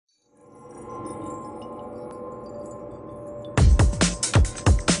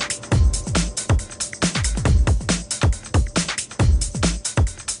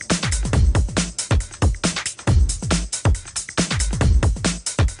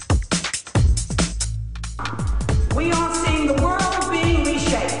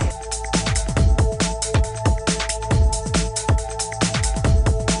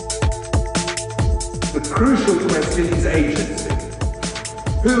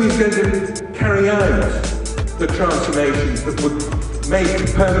Who is going to carry out the transformations that would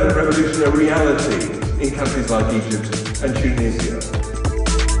make permanent revolution a reality in countries like Egypt and Tunisia?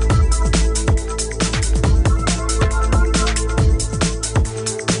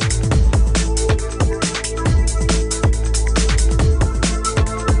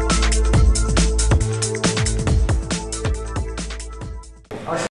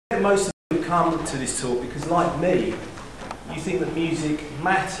 Most of you come to this talk because, like me, you think that music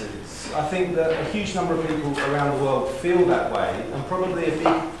matters. I think that a huge number of people around the world feel that way, and probably a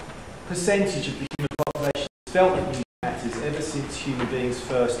big percentage of the human population has felt that music matters ever since human beings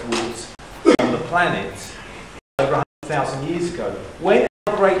first walked on the planet over 100,000 years ago. When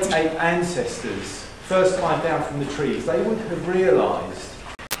our great ape ancestors first climbed down from the trees, they would have realised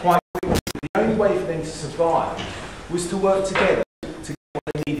quite quickly that the only way for them to survive was to work together to get what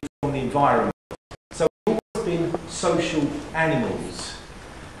they needed from the environment. So we've always been social animals.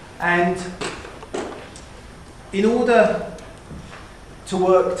 And in order to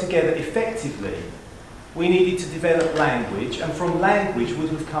work together effectively, we needed to develop language, and from language would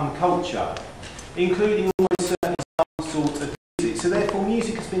have come culture, including almost certainly some sort of music. So therefore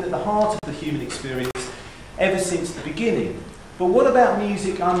music has been at the heart of the human experience ever since the beginning. But what about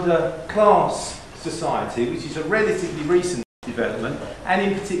music under class society, which is a relatively recent development, and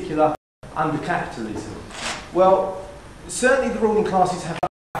in particular under capitalism? Well, certainly the ruling classes have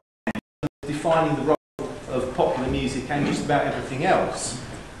defining the role of popular music and just about everything else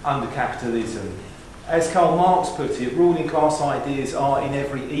under capitalism. As Karl Marx put it, ruling class ideas are in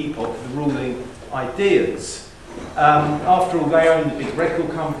every epoch the ruling ideas. After all, they own the big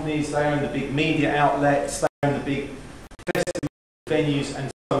record companies, they own the big media outlets, they own the big festival venues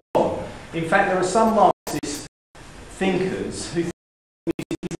and so on. In fact, there are some Marxist thinkers who think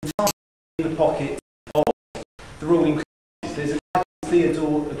music is entirely in the pocket of the ruling classes. There's a guy called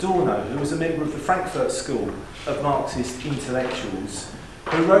Theodor Adorno, who was a member of the Frankfurt School of Marxist intellectuals,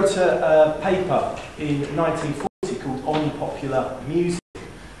 who wrote a paper in 1940 called On Popular Music.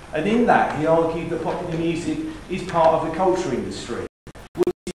 And in that, he argued that popular music is part of the culture industry,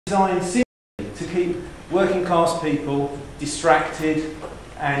 which is designed simply to keep working class people distracted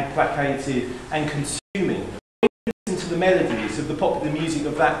and placated and consuming. When you listen to the melodies of the popular music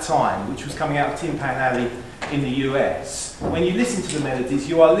of that time, which was coming out of Tin Pan Alley in the US, when you listen to the melodies,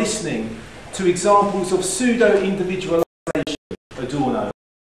 you are listening to examples of pseudo-individualisation, Adorno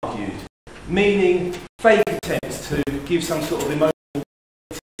argued, meaning fake attempts to give some sort of emotional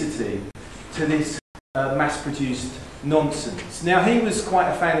authenticity to this mass-produced nonsense. Now, he was quite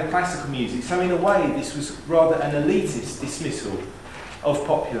a fan of classical music, so in a way this was rather an elitist dismissal of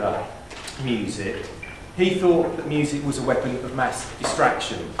popular music. He thought that music was a weapon of mass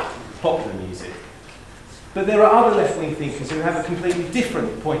distraction, popular music. But there are other left-wing thinkers who have a completely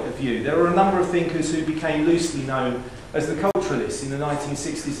different point of view. There are a number of thinkers who became loosely known as the culturalists in the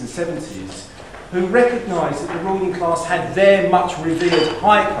 1960s and 70s, who recognised that the ruling class had their much revered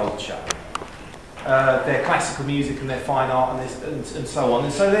high culture, their classical music and their fine art and so on.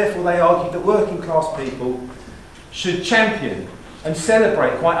 And so therefore they argued that working class people should champion and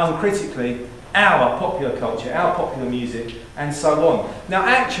celebrate quite uncritically our popular culture, our popular music, and so on. Now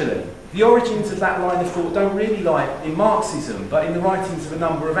actually, the origins of that line of thought don't really lie in Marxism, but in the writings of a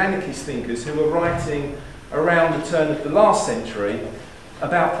number of anarchist thinkers who were writing around the turn of the last century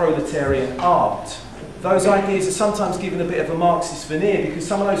about proletarian art. Those ideas are sometimes given a bit of a Marxist veneer because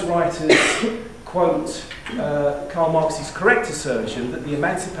some of those writers quote Karl Marx's correct assertion that the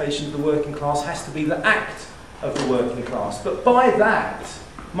emancipation of the working class has to be the act of the working class. But by that,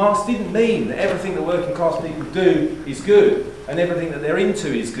 Marx didn't mean that everything that working class people do is good and everything that they're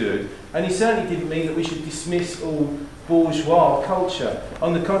into is good. And he certainly didn't mean that we should dismiss all bourgeois culture.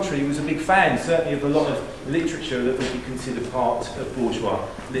 On the contrary, he was a big fan, certainly, of a lot of literature that would be considered part of bourgeois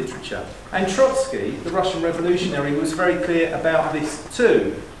literature. And Trotsky, the Russian revolutionary, was very clear about this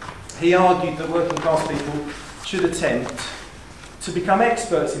too. He argued that working class people should attempt to become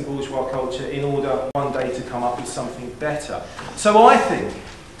experts in bourgeois culture in order one day to come up with something better. So I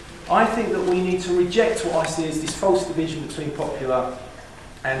think that we need to reject what I see as this false division between popular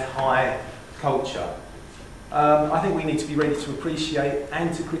and high culture. I think we need to be ready to appreciate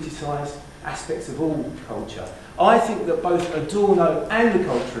and to criticise aspects of all culture. I think that both Adorno and the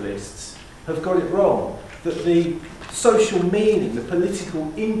culturalists have got it wrong, that the social meaning, the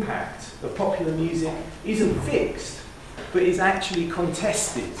political impact of popular music isn't fixed, but is actually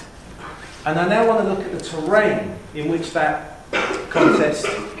contested. And I now want to look at the terrain in which that contest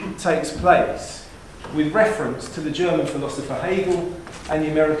takes place, with reference to the German philosopher Hegel and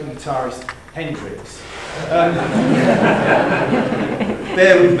the American guitarist Hendrix.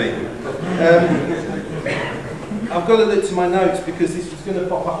 Bear with me. I've got to look to my notes because this was going to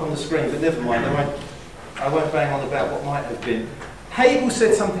pop up on the screen, but never mind, I won't bang on about what might have been. Hegel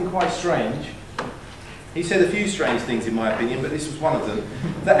said something quite strange. He said a few strange things in my opinion, but this was one of them.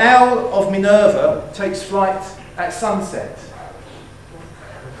 The owl of Minerva takes flight at sunset.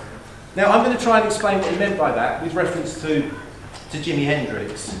 Now I'm going to try and explain what he meant by that with reference to Jimi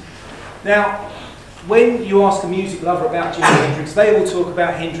Hendrix. Now, when you ask a music lover about Jimi Hendrix, they will talk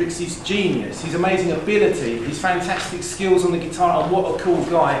about Hendrix's genius, his amazing ability, his fantastic skills on the guitar, and what a cool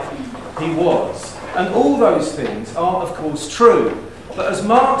guy he was. And all those things are, of course, true. But as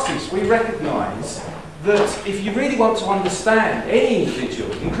Marxists, we recognise that if you really want to understand any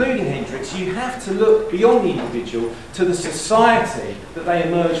individual, including Hendrix, you have to look beyond the individual to the society that they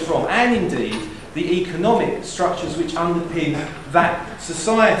emerge from, and indeed the economic structures which underpin that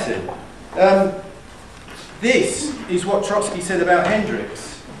society. This is what Trotsky said about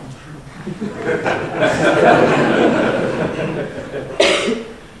Hendrix.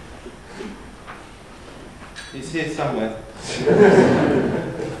 It's here somewhere.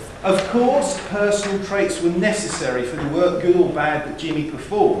 Of course, personal traits were necessary for the work, good or bad, that Jimmy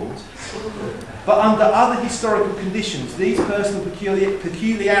performed. But under other historical conditions, these personal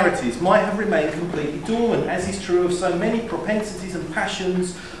peculiarities might have remained completely dormant, as is true of so many propensities and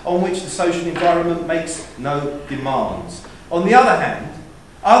passions on which the social environment makes no demands. On the other hand,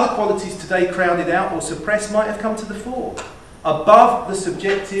 other qualities today crowded out or suppressed might have come to the fore. Above the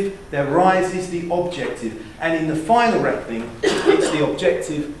subjective, there rises the objective, and in the final reckoning, it's the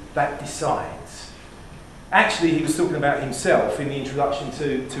objective that decides. Actually, he was talking about himself in the introduction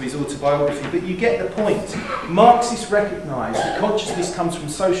to his autobiography, but you get the point. Marxists recognise that consciousness comes from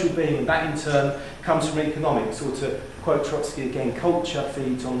social being, and that in turn comes from economics, or to quote Trotsky again, culture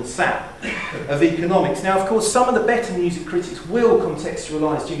feeds on the sap of economics. Now, of course, some of the better music critics will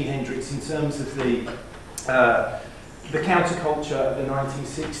contextualise Jimi Hendrix in terms of the counterculture of the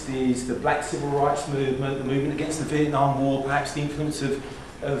 1960s, the black civil rights movement, the movement against the Vietnam War, perhaps the influence of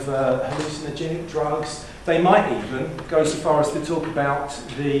hallucinogenic drugs. They might even go so far as to talk about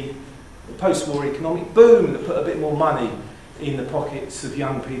the post-war economic boom that put a bit more money in the pockets of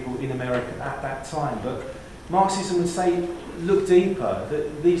young people in America at that time. But Marxism would say, look deeper,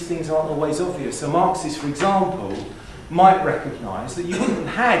 that these things aren't always obvious. So Marxists, for example, might recognise that you wouldn't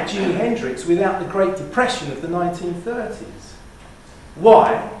have had Jimi Hendrix without the Great Depression of the 1930s.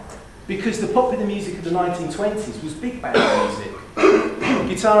 Why? Because the popular music of the 1920s was big band music.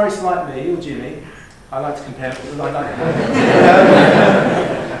 Guitarists like me, or Jimmy, I like to compare,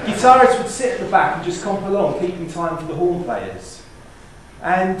 guitarists would sit at the back and just comp along, keeping time for the horn players.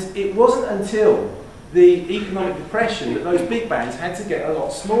 And it wasn't until the economic depression that those big bands had to get a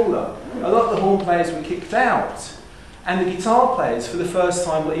lot smaller. A lot of the horn players were kicked out. And the guitar players, for the first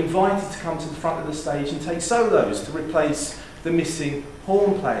time, were invited to come to the front of the stage and take solos to replace the missing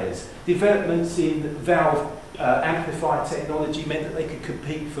horn players. Developments in valve amplifier technology meant that they could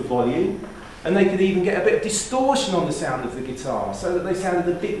compete for volume, and they could even get a bit of distortion on the sound of the guitar, so that they sounded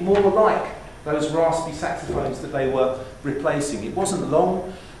a bit more like those raspy saxophones that they were replacing. It wasn't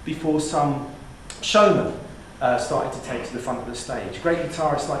long before some showmen started to take to the front of the stage. Great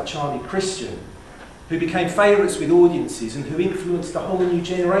guitarists like Charlie Christian, who became favourites with audiences and who influenced a whole new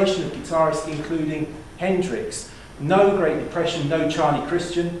generation of guitarists, including Hendrix. No Great Depression, no Charlie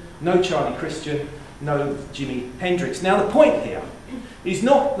Christian, no Charlie Christian, no Jimi Hendrix. Now the point here is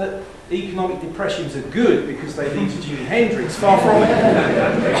not that economic depressions are good because they lead to Jimi Hendrix, far from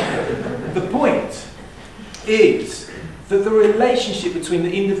it. The point is that the relationship between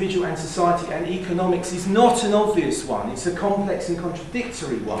the individual and society and economics is not an obvious one, it's a complex and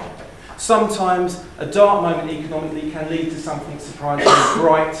contradictory one. Sometimes a dark moment economically can lead to something surprisingly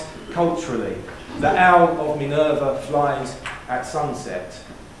bright culturally. The owl of Minerva flies at sunset,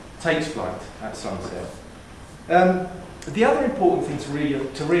 takes flight at sunset. The other important thing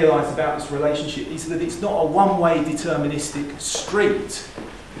to realise about this relationship is that it's not a one-way deterministic street.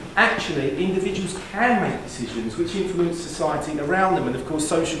 Actually, individuals can make decisions which influence society around them, and of course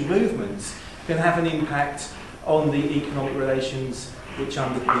social movements can have an impact on the economic relations which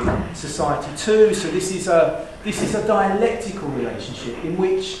underpin society too. So this is a dialectical relationship in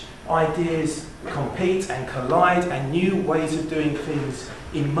which ideas compete and collide and new ways of doing things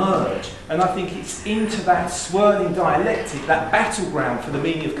emerge. And I think it's into that swirling dialectic, that battleground for the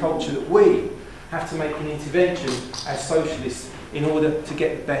meaning of culture, that we have to make an intervention as socialists in order to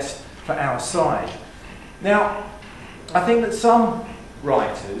get the best for our side. Now, I think that some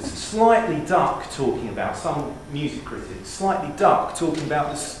writers slightly duck talking about, some music critics slightly duck talking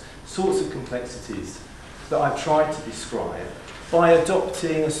about the sorts of complexities that I've tried to describe, by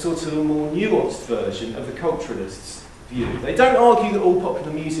adopting a sort of a more nuanced version of the culturalists' view. They don't argue that all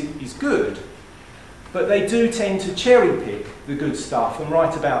popular music is good, but they do tend to cherry pick the good stuff and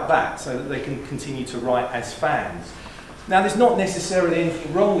write about that so that they can continue to write as fans. Now, there's not necessarily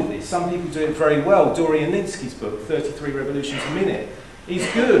anything wrong with this. Some people do it very well. Dorian Lynskey's book, 33 Revolutions a Minute, is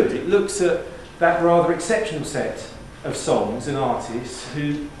good. It looks at that rather exceptional set of songs and artists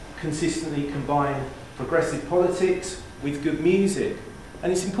who consistently combine progressive politics with good music.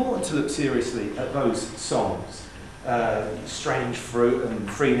 And it's important to look seriously at those songs. Strange Fruit and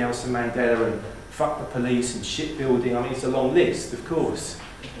Free Nelson Mandela and Fuck the Police and Shipbuilding. I mean, it's a long list, of course.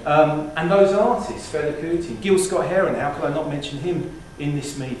 And those artists, Fela Kuti, Gil Scott-Heron, how could I not mention him in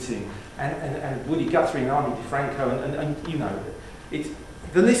this meeting? And Woody Guthrie and Arnie DeFranco, and you know,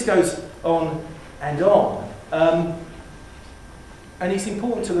 the list goes on and on. And it's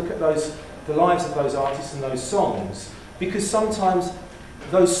important to look at the lives of those artists and those songs, because sometimes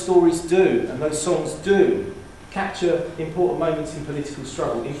those stories do, and those songs do, capture important moments in political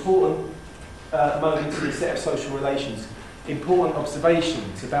struggle, important moments in the set of social relations, important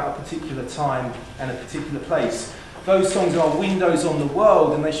observations about a particular time and a particular place. Those songs are windows on the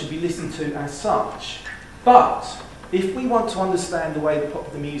world, and they should be listened to as such. But if we want to understand the way that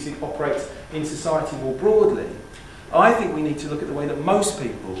popular music operates in society more broadly, I think we need to look at the way that most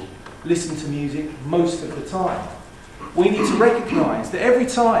people listen to music most of the time. We need to recognise that every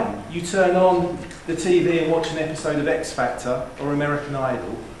time you turn on the TV and watch an episode of X Factor or American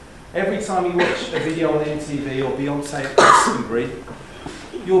Idol, every time you watch a video on MTV or Beyonce at Glastonbury,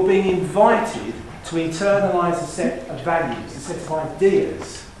 you're being invited to internalise a set of values, a set of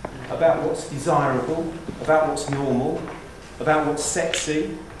ideas about what's desirable, about what's normal, about what's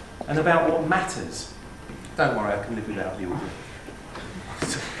sexy, and about what matters. Don't worry, I can live without the audio.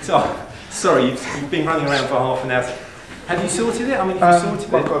 So, sorry, you've been running around for half an hour. Have you sorted it? I mean, have you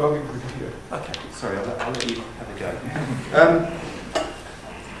sorted it? Okay, sorry, I'll let you have a go.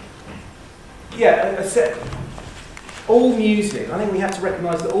 Yeah, all music, I think we have to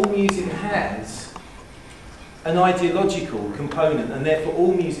recognise that all music has an ideological component, and therefore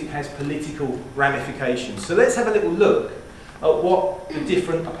all music has political ramifications. So let's have a little look at what the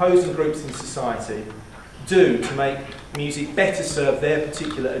different opposing groups in society do to make music better serve their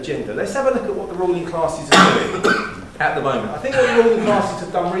particular agenda. Let's have a look at what the ruling classes are doing at the moment. I think what the ruling classes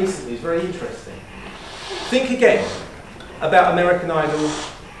have done recently is very interesting. Think again about American Idol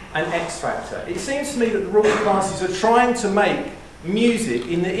and X Factor. It seems to me that the ruling classes are trying to make music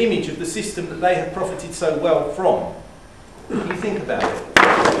in the image of the system that they have profited so well from. You think about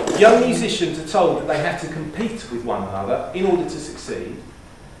it. Young musicians are told that they have to compete with one another in order to succeed.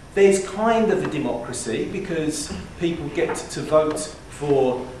 There's kind of a democracy because people get to vote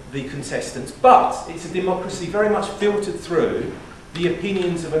for the contestants, but it's a democracy very much filtered through the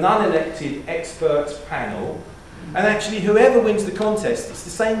opinions of an unelected expert panel, and actually whoever wins the contest, it's the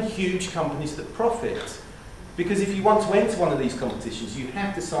same huge companies that profit. Because if you want to enter one of these competitions, you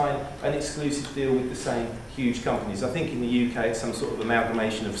have to sign an exclusive deal with the same huge companies. I think in the UK it's some sort of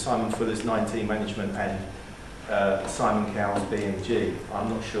amalgamation of Simon Fuller's 19 Management and Simon Cowell's BMG, I'm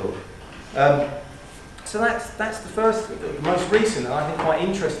not sure. So that's the first, the most recent and I think quite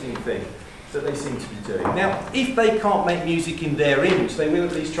interesting thing that they seem to be doing. Now, if they can't make music in their image, they will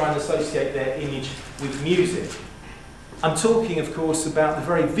at least try and associate their image with music. I'm talking, of course, about the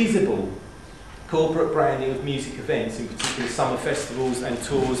very visible corporate branding of music events, in particular summer festivals and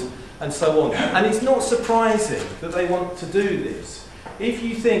tours and so on. And it's not surprising that they want to do this. If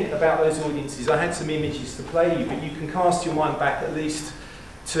you think about those audiences, I had some images to play you, but you can cast your mind back at least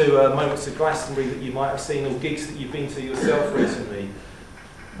to moments of Glastonbury that you might have seen or gigs that you've been to yourself recently.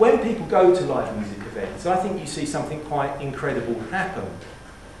 When people go to live music events, I think you see something quite incredible happen.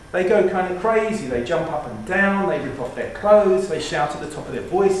 They go kind of crazy, they jump up and down, they rip off their clothes, they shout at the top of their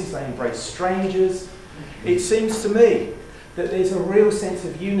voices, they embrace strangers. It seems to me that there's a real sense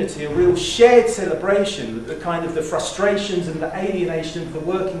of unity, a real shared celebration, that the kind of the frustrations and the alienation of the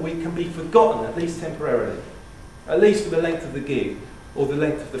working week can be forgotten, at least temporarily, at least for the length of the gig or the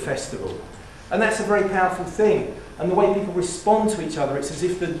length of the festival. And that's a very powerful thing. And the way people respond to each other, it's as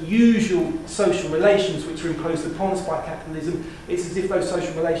if the usual social relations which are imposed upon us by capitalism, it's as if those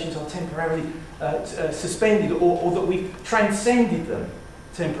social relations are temporarily suspended or that we've transcended them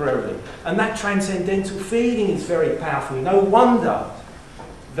temporarily. And that transcendental feeling is very powerful. No wonder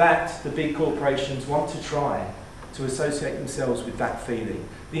that the big corporations want to try to associate themselves with that feeling.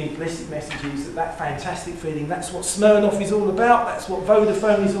 The implicit message is that that fantastic feeling, that's what Smirnoff is all about, that's what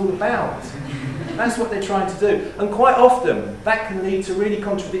Vodafone is all about. That's what they're trying to do. And quite often, that can lead to really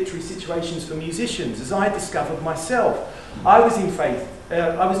contradictory situations for musicians, as I discovered myself. I was in Faith,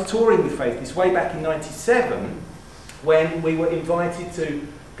 I was touring with Faith this way back in '97 when we were invited to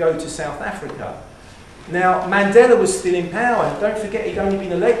go to South Africa. Now, Mandela was still in power, and don't forget he'd only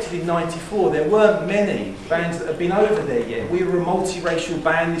been elected in '94. There weren't many bands that had been over there yet. We were a multiracial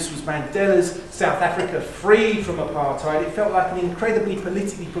band. This was Mandela's South Africa, freed from apartheid. It felt like an incredibly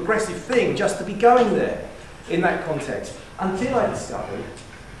politically progressive thing just to be going there in that context. Until I discovered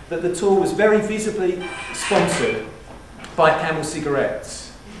that the tour was very visibly sponsored by Camel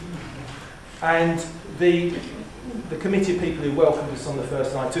cigarettes. And the committee of people who welcomed us on the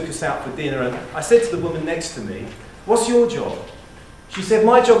first night took us out for dinner, and I said to the woman next to me, "What's your job?" She said,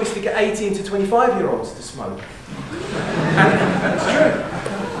 "My job is to get 18 to 25-year-olds to smoke." And it's true.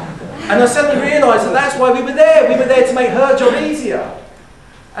 And I suddenly realised that that's why we were there. We were there to make her job easier.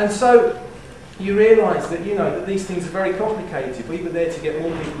 And so you realise that, you know, that these things are very complicated. We were there to get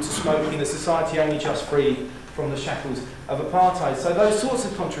more people to smoke in a society only just freed from the shackles of apartheid. So those sorts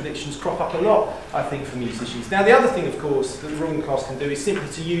of contradictions crop up a lot, I think, for musicians. Now, the other thing, of course, that the ruling class can do is simply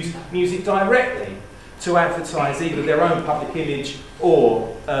to use music directly to advertise either their own public image or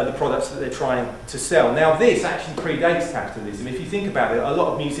the products that they're trying to sell. Now, this actually predates capitalism. If you think about it, a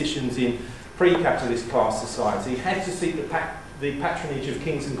lot of musicians in pre-capitalist class society had to seek the patronage of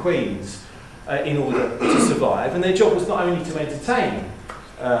kings and queens in order to survive, and their job was not only to entertain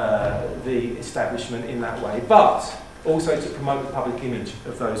the establishment in that way, but also to promote the public image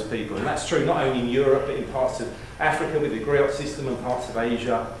of those people. And that's true not only in Europe, but in parts of Africa with the griot system and parts of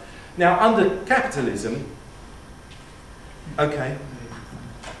Asia. Now, under capitalism, okay,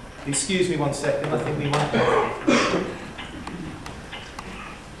 excuse me 1 second, I think we might.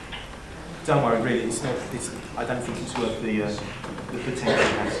 Don't worry, really, it's not. I don't think it's worth the potential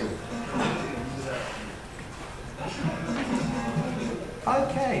hassle.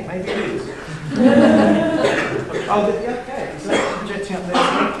 Okay, maybe it is. Oh, okay, is that projecting up there?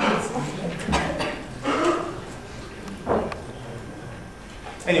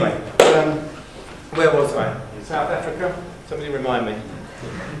 Anyway, where was I? South Africa? Somebody remind me.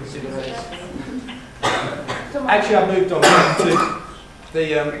 Actually, I moved on to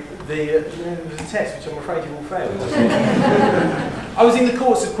there was a test which I'm afraid you all failed. I was in the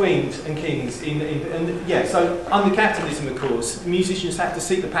courts of queens and kings, and yeah, so under capitalism, of course, musicians have to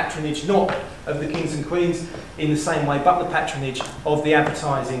seek the patronage not of the kings and queens in the same way, but the patronage of the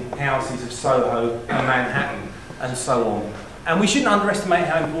advertising houses of Soho and Manhattan and so on. And we shouldn't underestimate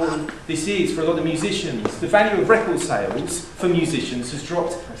how important this is for a lot of musicians. The value of record sales for musicians has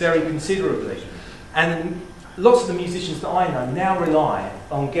dropped very considerably. And lots of the musicians that I know now rely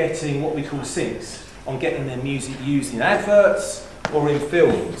on getting what we call syncs, on getting their music used in adverts or in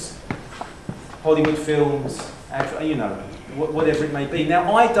films, Hollywood films, you know, whatever it may be.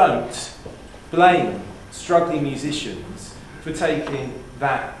 Now, I don't blame struggling musicians for taking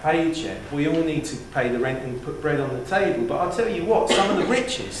that paycheck. We all need to pay the rent and put bread on the table. But I'll tell you what, some of the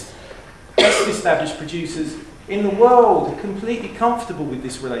richest, best established producers in the world are completely comfortable with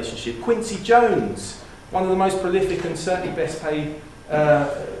this relationship. Quincy Jones, one of the most prolific and certainly best paid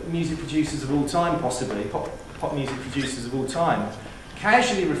music producers of all time, possibly, pop music producers of all time,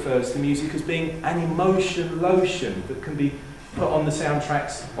 casually refers to music as being an emotion lotion that can be put on the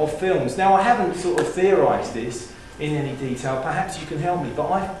soundtracks of films. Now, I haven't sort of theorised this in any detail. Perhaps you can help me,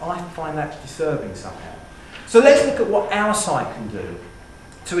 but I find that disturbing somehow. So let's look at what our side can do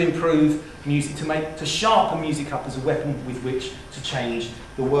to improve music, to sharpen music up as a weapon with which to change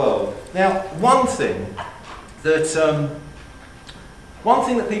the world. Now, one thing that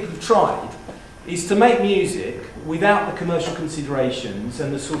people have tried is to make music without the commercial considerations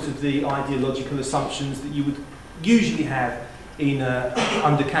and the sort of the ideological assumptions that you would usually have in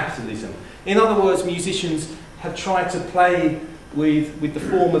under capitalism. In other words, musicians have tried to play with the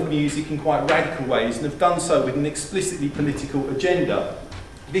form of music in quite radical ways and have done so with an explicitly political agenda.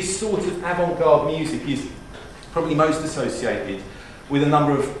 This sort of avant-garde music is probably most associated with a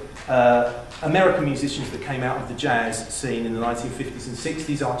number of American musicians that came out of the jazz scene in the 1950s and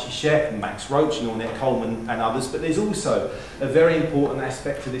 60s, Archie Shepp and Max Roach and Ornette Coleman and others, but there's also a very important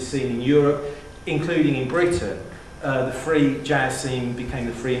aspect to this scene in Europe, including in Britain. The free jazz scene became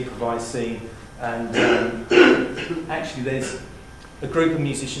the free improvised scene, and actually there's a group of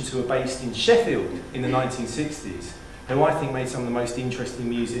musicians who were based in Sheffield in the 1960s who I think made some of the most interesting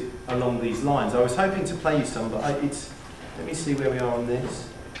music along these lines. I was hoping to play you some, but let me see where we are on this.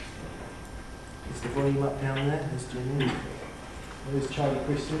 Is the volume up down there? There's Jimmy. There's Charlie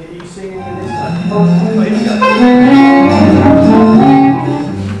Christian. Are you singing with this? Oh, here we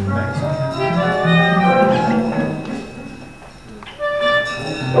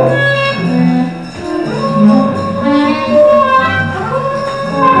go.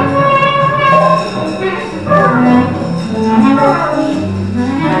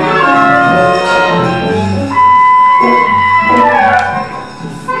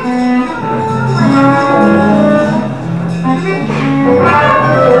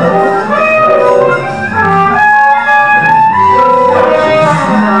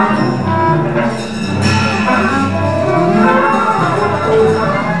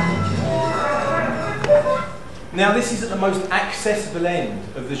 Now this is at the most accessible end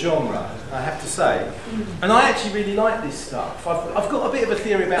of the genre, I have to say, and I actually really like this stuff. I've got a bit of a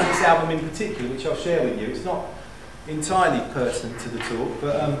theory about this album in particular, which I'll share with you. It's not entirely pertinent to the talk,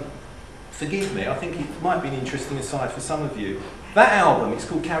 but forgive me, I think it might be an interesting aside for some of you. That album, it's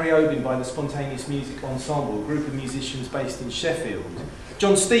called Karaoke by the Spontaneous Music Ensemble, a group of musicians based in Sheffield.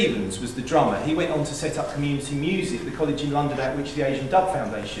 John Stevens was the drummer. He went on to set up Community Music, the college in London at which the Asian Dub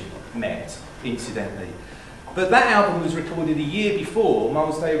Foundation met, incidentally. But that album was recorded a year before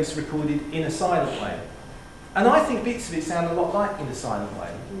Miles Davis recorded In a Silent Way. And I think bits of it sound a lot like In a Silent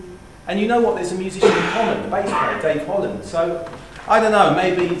Way. And you know what, there's a musician in common, the bass player, Dave Holland. So, I don't know,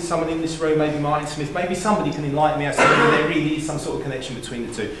 maybe someone in this room, maybe Martin Smith, maybe somebody can enlighten me as to whether there really is some sort of connection between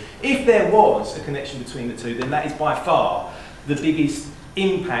the two. If there was a connection between the two, then that is by far the biggest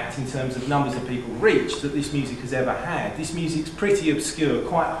impact in terms of numbers of people reached that this music has ever had. This music's pretty obscure,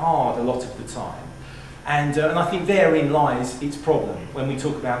 quite hard a lot of the time. And I think therein lies its problem when we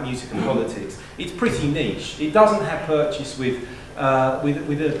talk about music and politics. It's pretty niche. It doesn't have purchase with a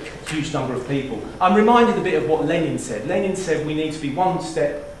huge number of people. I'm reminded a bit of what Lenin said. Lenin said we need to be one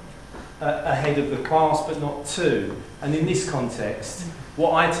step ahead of the class, but not two. And in this context,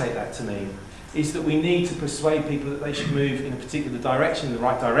 what I take that to mean is that we need to persuade people that they should move in a particular direction, in the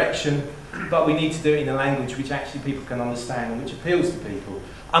right direction, but we need to do it in a language which actually people can understand and which appeals to people.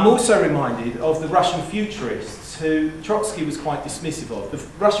 I'm also reminded of the Russian futurists, who Trotsky was quite dismissive of. The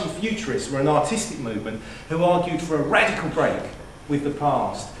Russian futurists were an artistic movement who argued for a radical break with the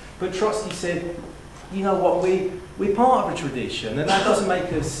past. But Trotsky said, you know what, we're part of a tradition, and that doesn't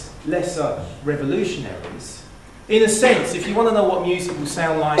make us lesser revolutionaries. In a sense, if you want to know what music will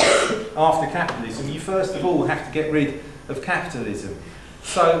sound like after capitalism, you first of all have to get rid of capitalism.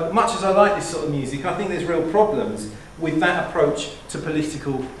 So much as I like this sort of music, I think there's real problems with that approach to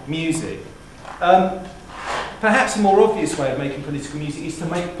political music. Perhaps a more obvious way of making political music is to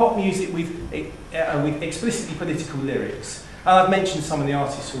make pop music with explicitly political lyrics. I've mentioned some of the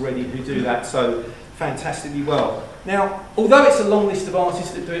artists already who do that so fantastically well. Now, although it's a long list of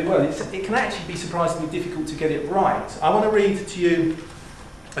artists that do it well, it can actually be surprisingly difficult to get it right. I want to read to you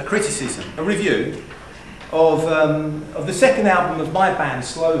a criticism, a review of the second album of my band,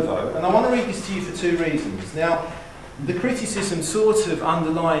 Slovo, and I want to read this to you for two reasons. Now, the criticism sort of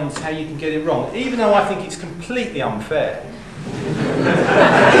underlines how you can get it wrong, even though I think it's completely unfair.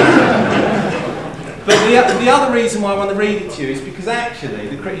 But the other reason why I want to read it to you is because actually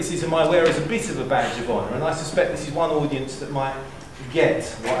the criticism I wear is a bit of a badge of honour, and I suspect this is one audience that might get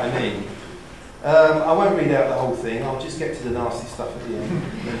what I mean. I won't read out the whole thing, I'll just get to the nasty stuff at the end.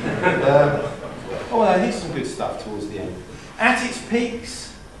 Oh no, here's some good stuff towards the end. At its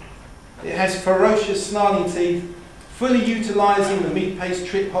peaks, it has ferocious snarling teeth, fully utilising the mid-paced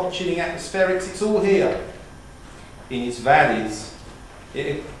trip-hop chilling atmospherics. It's all here. In its valleys,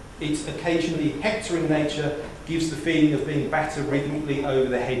 its occasionally hectoring nature gives the feeling of being battered rhythmically over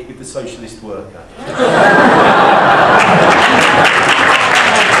the head with the socialist worker.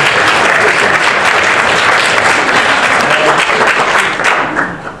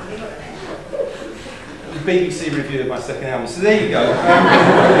 BBC review of my second album, so there you go.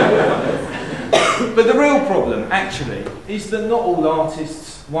 But the real problem, actually, is that not all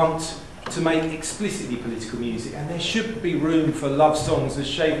artists want to make explicitly political music, and there should be room for love songs. As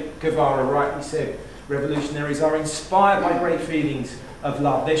Che Guevara rightly said, revolutionaries are inspired by great feelings of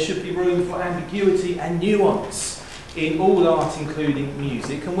love. There should be room for ambiguity and nuance in all art, including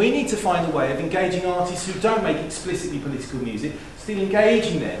music, and we need to find a way of engaging artists who don't make explicitly political music, still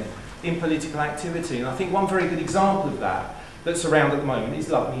engaging them in political activity. And I think one very good example of that that's around at the moment is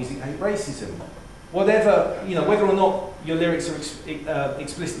Love Music, Hate Racism. Whatever, you know, whether or not your lyrics are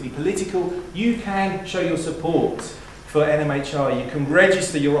explicitly political, you can show your support for NMHR. You can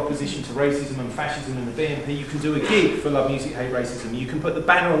register your opposition to racism and fascism and the BNP. You can do a gig for Love Music, Hate Racism. You can put the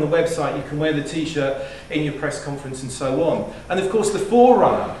banner on the website. You can wear the T-shirt in your press conference and so on. And of course, the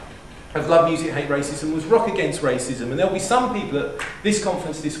forerunner of Love Music, Hate Racism was Rock Against Racism, and there'll be some people at this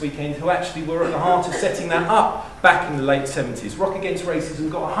conference this weekend who actually were at the heart of setting that up back in the late 70s. Rock Against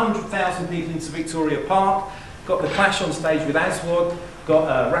Racism got 100,000 people into Victoria Park, got the Clash on stage with Aswad,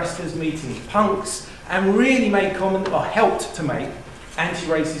 got Rastas meeting punks, and really made helped to make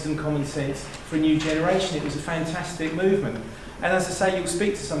anti-racism common sense for a new generation. It was a fantastic movement. And as I say, you'll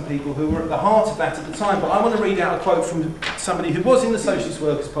speak to some people who were at the heart of that at the time, but I want to read out a quote from somebody who was in the Socialist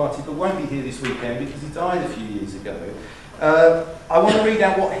Workers' Party but won't be here this weekend because he died a few years ago. I want to read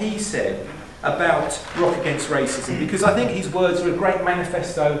out what he said about Rock Against Racism, because I think his words are a great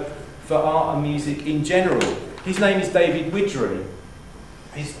manifesto for art and music in general. His name is David Widgery.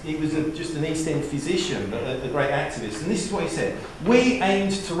 He was just an East End physician, but a great activist. And this is what he said. We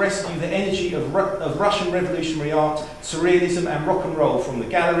aimed to rescue the energy of Russian revolutionary art, surrealism and rock and roll from the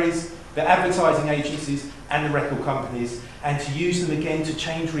galleries, the advertising agencies and the record companies, and to use them again to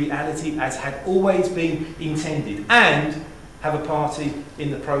change reality as had always been intended, and have a party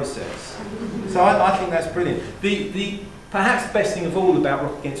in the process. So I think that's brilliant. The perhaps best thing of all about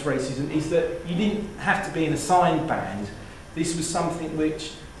Rock Against Racism is that you didn't have to be in a signed band. This was something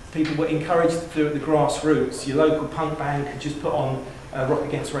which people were encouraged to do at the grassroots. Your local punk band could just put on a Rock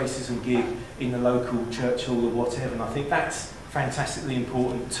Against Racism gig in the local church hall or whatever, and I think that's fantastically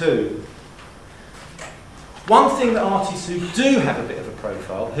important too. One thing that artists who do have a bit of a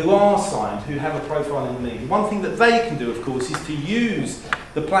profile, who are signed, who have a profile in the media, one thing that they can do, of course, is to use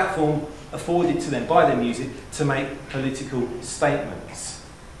the platform afforded to them by their music to make political statements.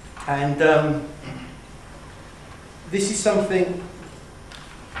 And this is something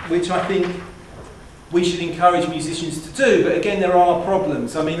which I think we should encourage musicians to do, but again there are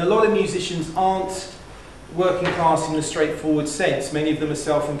problems. I mean, a lot of musicians aren't working class in a straightforward sense. Many of them are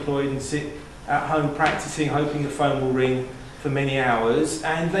self-employed and sit at home practicing, hoping the phone will ring for many hours,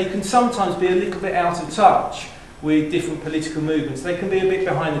 and they can sometimes be a little bit out of touch with different political movements. They can be a bit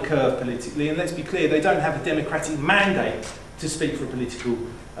behind the curve politically, and let's be clear, they don't have a democratic mandate to speak for a political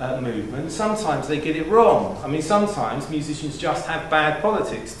movement. Sometimes they get it wrong. I mean, sometimes musicians just have bad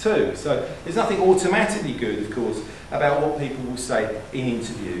politics too, so there's nothing automatically good, of course, about what people will say in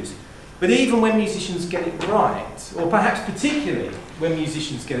interviews. But even when musicians get it right, or perhaps particularly when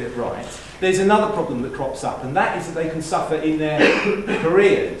musicians get it right, there's another problem that crops up, and that is that they can suffer in their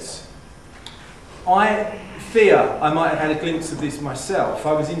careers. I fear I might have had a glimpse of this myself.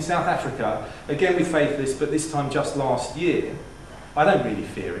 I was in South Africa, again with Faithless, but this time just last year. I don't really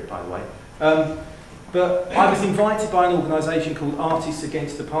fear it, by the way. But I was invited by an organisation called Artists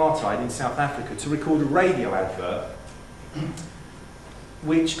Against Apartheid in South Africa to record a radio advert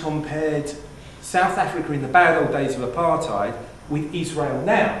which compared South Africa in the bad old days of apartheid with Israel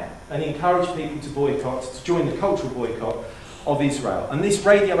now, and encouraged people to boycott, to join the cultural boycott of Israel. And this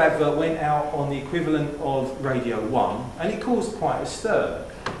radio advert went out on the equivalent of Radio 1, and it caused quite a stir.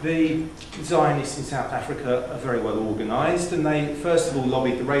 The Zionists in South Africa are very well organised, and they first of all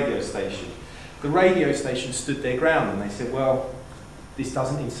lobbied the radio station. The radio station stood their ground, and they said, well, this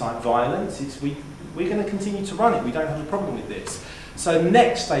doesn't incite violence, we're going to continue to run it, we don't have a problem with this. So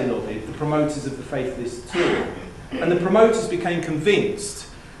next they lobbied the promoters of the Faithless tour, and the promoters became convinced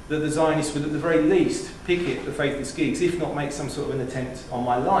that the Zionists would at the very least picket the Faithless gigs, if not make some sort of an attempt on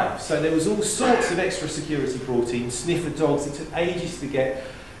my life. So there was all sorts of extra security brought in, sniffer dogs. It took ages to get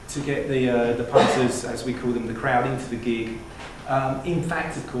the punters, as we call them, the crowd, into the gig. In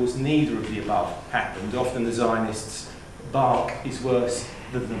fact, of course, neither of the above happened. Often the Zionists' bark is worse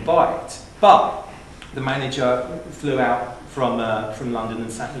than the bite. But the manager flew out from London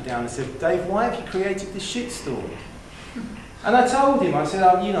and sat me down and said, Dave, why have you created this shitstorm? And I told him, I said,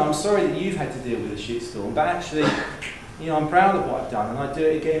 I'm sorry that you've had to deal with a shitstorm, but actually, I'm proud of what I've done, and I'd do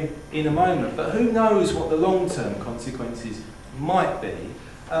it again in a moment. But who knows what the long-term consequences might be?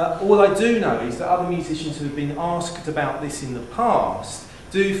 All I do know is that other musicians who have been asked about this in the past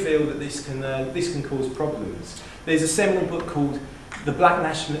do feel that this can cause problems. There's a seminal book called Black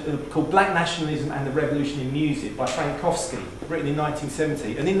Nationalism and the Revolution in Music by Frank Kofsky, written in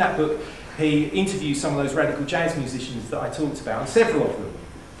 1970. And in that book, he interviews some of those radical jazz musicians that I talked about, and several of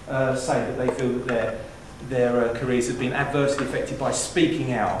them say that they feel that their careers have been adversely affected by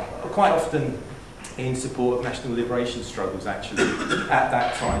speaking out, quite often in support of national liberation struggles, actually, at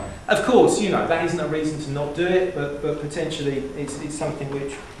that time. Of course, that isn't a reason to not do it, but potentially it's something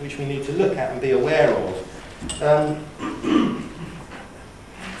which we need to look at and be aware of.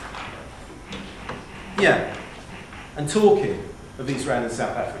 Yeah, and talking of Israel and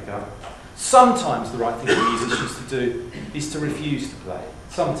South Africa, sometimes the right thing for musicians to do is to refuse to play.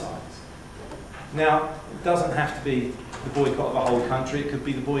 Sometimes. Now, it doesn't have to be the boycott of a whole country, it could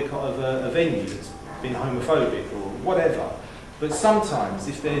be the boycott of a venue that's been homophobic or whatever. But sometimes,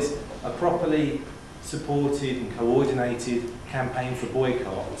 if there's a properly supported and coordinated campaign for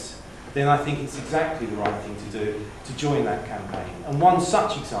boycotts, then I think it's exactly the right thing to do to join that campaign. And one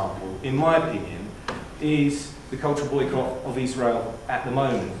such example, in my opinion, is the cultural boycott of Israel at the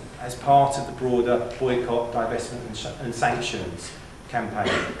moment, as part of the broader boycott, divestment and sanctions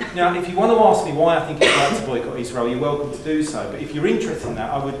campaign. Now, if you want to ask me why I think it's right to boycott Israel, you're welcome to do so, but if you're interested in that,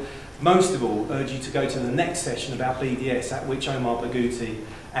 I would most of all urge you to go to the next session about BDS, at which Omar Barghouti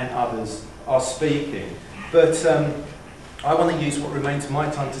and others are speaking. But I want to use what remains of my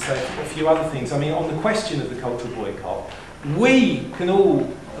time to say a few other things. I mean, on the question of the cultural boycott, we can all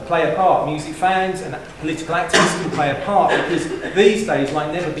play a part. Music fans and political activists can play a part, because these days,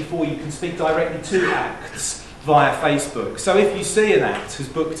 like never before, you can speak directly to acts via Facebook. So if you see an act has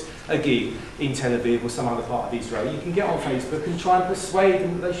booked a gig in Tel Aviv or some other part of Israel, you can get on Facebook and try and persuade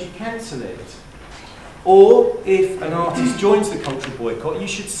them that they should cancel it. Or if an artist joins the cultural boycott, you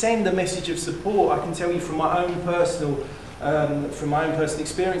should send a message of support. I can tell you from my own personal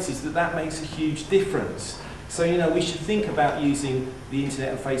experiences that makes a huge difference. So, you know, we should think about using the internet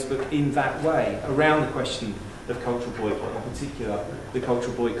and Facebook in that way around the question of cultural boycott, in particular the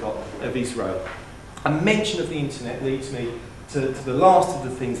cultural boycott of Israel. A mention of the internet leads me to the last of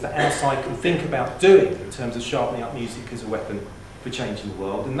the things that our side can think about doing in terms of sharpening up music as a weapon for changing the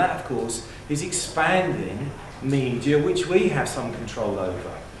world, and that, of course, is expanding media which we have some control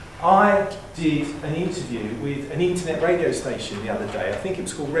over. I did an interview with an internet radio station the other day. I think it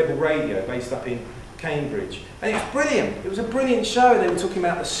was called Rebel Radio, based up in Cambridge. And it was brilliant. It was a brilliant show. They were talking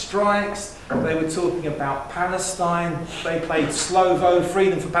about the strikes. They were talking about Palestine. They played Slovo,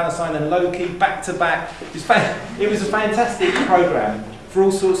 Freedom for Palestine, and Low Key back to back. It was a fantastic programme for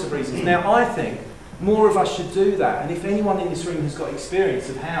all sorts of reasons. Now, I think more of us should do that. And if anyone in this room has got experience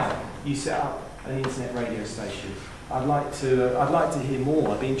of how you set up an internet radio station, I'd like to hear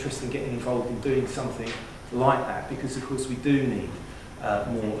more. I'd be interested in getting involved in doing something like that, because of course we do need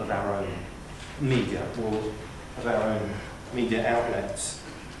more of our own media, more of our own media outlets.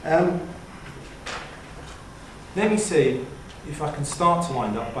 Let me see if I can start to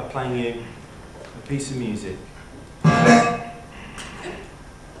wind up by playing you a piece of music. Okay,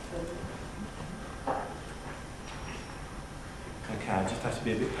 I just have to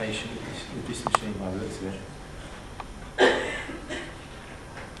be a bit patient with this machine by the looks of it. I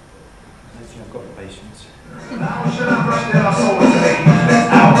don't think I've got the patience.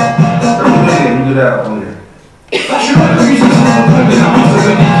 Do that on there.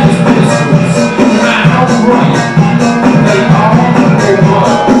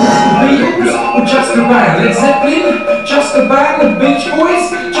 Just a band, Led Zeppelin, just a band, the Beach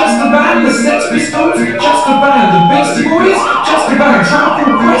Boys, just a band, the Sex Pistols, just a band, the Beastie Boys, just a band, Trial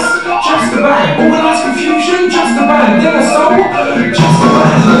Quest, just a band, Organised Confusion, just a band, Dinner Soul, just a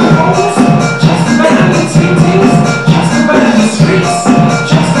band, the Rolls, just a band, the Tintins, just a band, the Streets,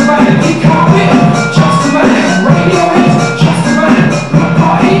 just a band, the Carpet, just a band, Radiohead, just a band, Block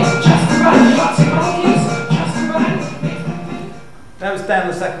Party, just a band, Arctic Monkeys, just a band. That was Dan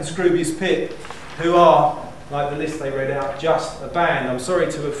the Sack and Scroobius Pip, who are, like the list they read out, just a band. I'm sorry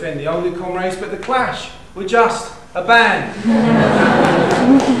to offend the older comrades, but the Clash were just a band.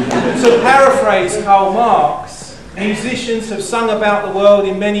 To paraphrase Karl Marx, musicians have sung about the world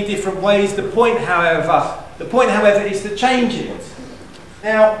in many different ways. The point, however, is to change it.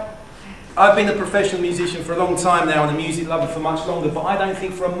 Now, I've been a professional musician for a long time now and a music lover for much longer, but I don't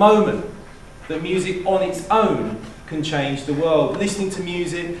think for a moment that music on its own can change the world. Listening to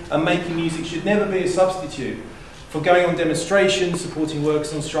music and making music should never be a substitute for going on demonstrations, supporting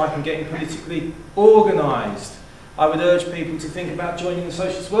workers on strike and getting politically organised. I would urge people to think about joining the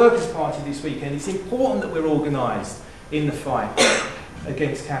Socialist Workers' Party this weekend. It's important that we're organised in the fight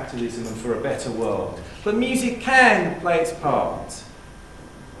against capitalism and for a better world. But music can play its part.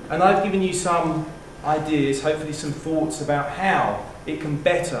 And I've given you some ideas, hopefully some thoughts about how it can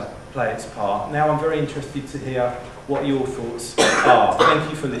better play its part. Now I'm very interested to hear what your thoughts are. Thank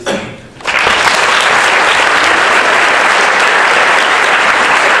you for listening.